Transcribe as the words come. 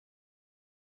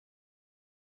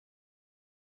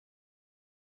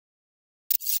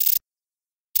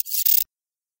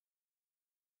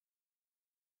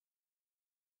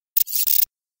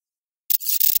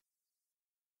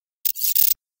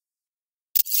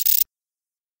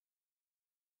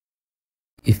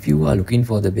If you are looking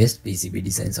for the best PCB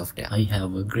design software, I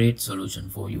have a great solution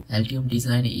for you. Altium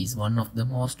Design is one of the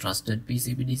most trusted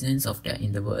PCB design software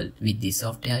in the world. With this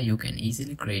software, you can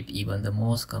easily create even the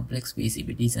most complex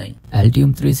PCB design.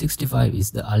 Altium 365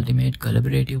 is the ultimate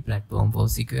collaborative platform for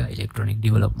secure electronic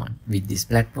development. With this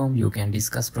platform, you can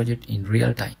discuss project in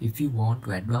real time. If you want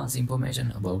to advance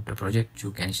information about the project, you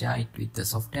can share it with the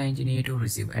software engineer to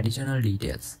receive additional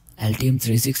details. Altium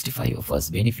 365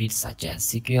 offers benefits such as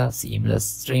secure, seamless,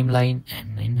 streamlined,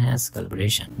 and enhanced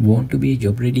collaboration. Want to be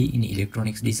job ready in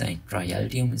electronics design? Try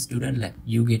Altium Student Lab.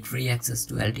 You get free access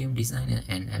to Altium Designer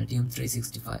and Altium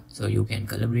 365, so you can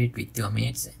collaborate with your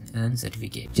mates and earn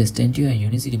certificate. Just enter your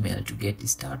university mail to get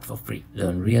started for free.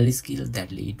 Learn real skills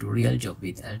that lead to real job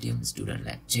with Altium Student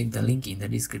Lab. Check the link in the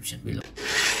description below.